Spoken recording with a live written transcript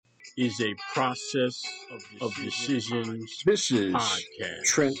is a process of decisions This is podcast.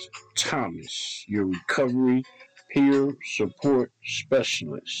 Trent Thomas, your recovery peer support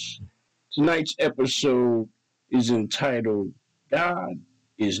specialist. Tonight's episode is entitled God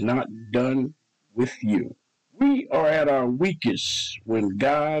is Not Done with You. We are at our weakest when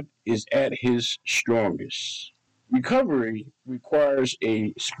God is at his strongest. Recovery requires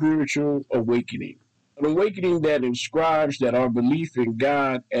a spiritual awakening. An awakening that inscribes that our belief in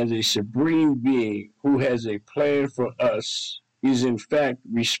God as a supreme being who has a plan for us is in fact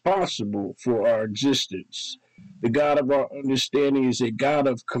responsible for our existence. The God of our understanding is a God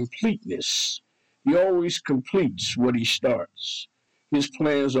of completeness. He always completes what he starts. His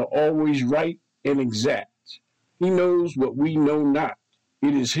plans are always right and exact. He knows what we know not.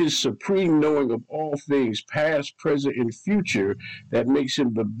 It is his supreme knowing of all things, past, present, and future, that makes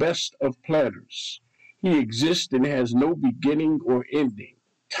him the best of planners. He exists and has no beginning or ending.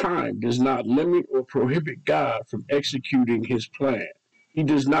 Time does not limit or prohibit God from executing his plan. He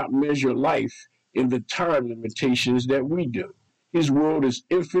does not measure life in the time limitations that we do. His world is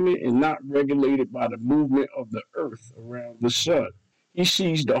infinite and not regulated by the movement of the earth around the sun. He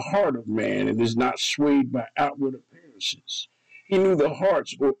sees the heart of man and is not swayed by outward appearances. He knew the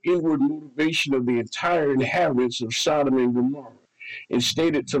hearts or inward motivation of the entire inhabitants of Sodom and Gomorrah, and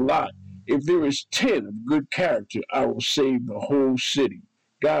stated to Lot, "If there is 10 of good character, I will save the whole city."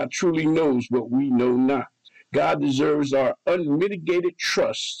 God truly knows what we know not. God deserves our unmitigated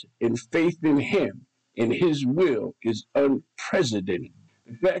trust and faith in him, and his will is unprecedented.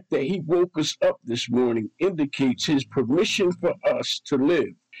 The fact that he woke us up this morning indicates his permission for us to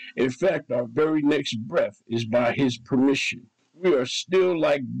live. In fact, our very next breath is by his permission. We are still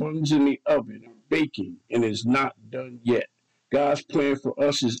like buns in the oven, baking, and is not done yet. God's plan for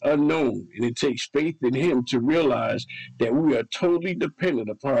us is unknown, and it takes faith in him to realize that we are totally dependent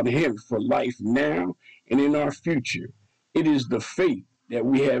upon him for life now and in our future. It is the faith that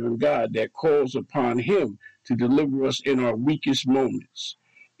we have in God that calls upon him to deliver us in our weakest moments.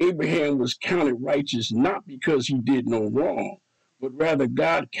 Abraham was counted righteous not because he did no wrong, but rather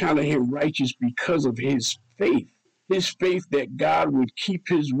God counted him righteous because of his faith. His faith that God would keep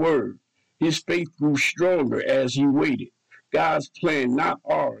his word. His faith grew stronger as he waited. God's plan, not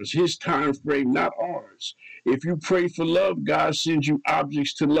ours. His time frame, not ours. If you pray for love, God sends you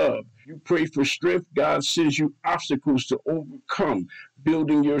objects to love. You pray for strength, God sends you obstacles to overcome,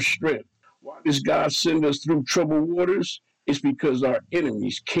 building your strength. Why does God send us through troubled waters? It's because our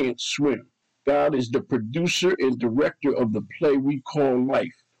enemies can't swim. God is the producer and director of the play we call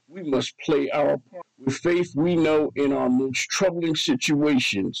life. We must play our part. With faith, we know in our most troubling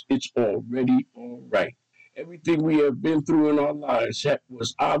situations, it's already all right. Everything we have been through in our lives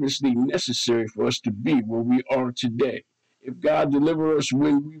was obviously necessary for us to be where we are today. If God delivered us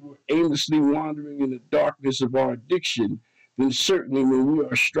when we were aimlessly wandering in the darkness of our addiction, then certainly when we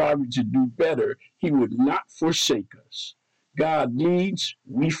are striving to do better, he would not forsake us. God leads,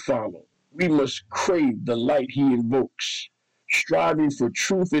 we follow. We must crave the light he invokes. Striving for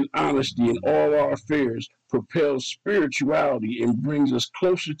truth and honesty in all our affairs propels spirituality and brings us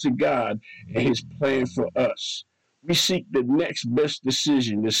closer to God and his plan for us. We seek the next best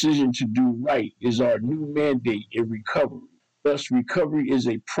decision. Decision to do right is our new mandate in recovery. Thus, recovery is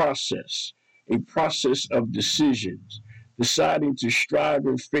a process of decisions. Deciding to strive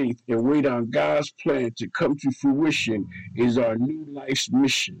in faith and wait on God's plan to come to fruition is our new life's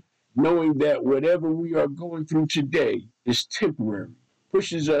mission. Knowing that whatever we are going through today is temporary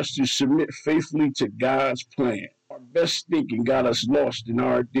pushes us to submit faithfully to God's plan. Our best thinking got us lost in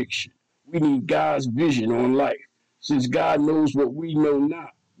our addiction. We need God's vision on life. Since God knows what we know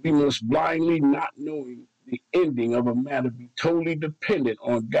not, we must blindly, not knowing the ending of a matter, be totally dependent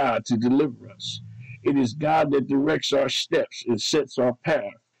on God to deliver us. It is God that directs our steps and sets our path.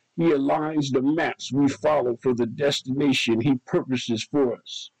 He aligns the maps we follow for the destination he purposes for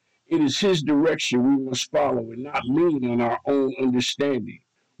us. It is his direction we must follow and not lean on our own understanding.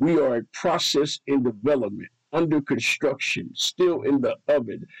 We are a process in development, under construction, still in the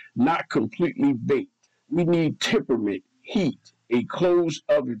oven, not completely baked. We need temperament, heat, a closed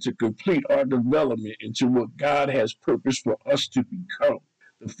oven to complete our development into what God has purposed for us to become.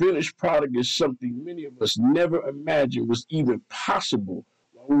 The finished product is something many of us never imagined was even possible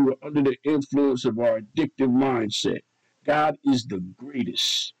while we were under the influence of our addictive mindset. God is the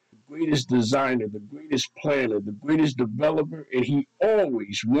greatest designer, the greatest planner, the greatest developer, and he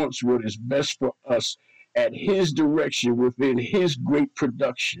always wants what is best for us at his direction within his great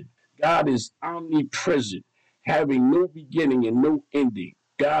production. God is omnipresent, having no beginning and no ending.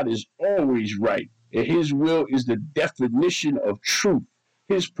 God is always right, and his will is the definition of truth.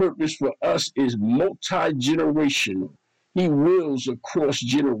 His purpose for us is multi-generational. He wills across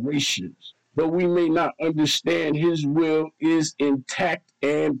generations. Though we may not understand, his will is intact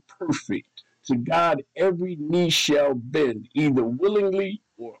and perfect. To God, every knee shall bend, either willingly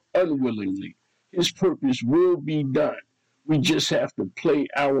or unwillingly. His purpose will be done. We just have to play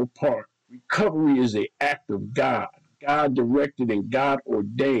our part. Recovery is an act of God, God directed and God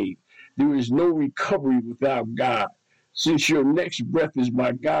ordained. There is no recovery without God. Since your next breath is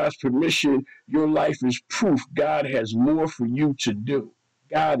by God's permission, your life is proof God has more for you to do.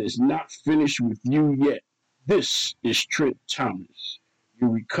 God is not finished with you yet. This is Trent Thomas, your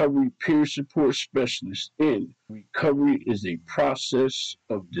recovery peer support specialist in Recovery is a Process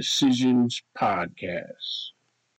of Decisions podcast.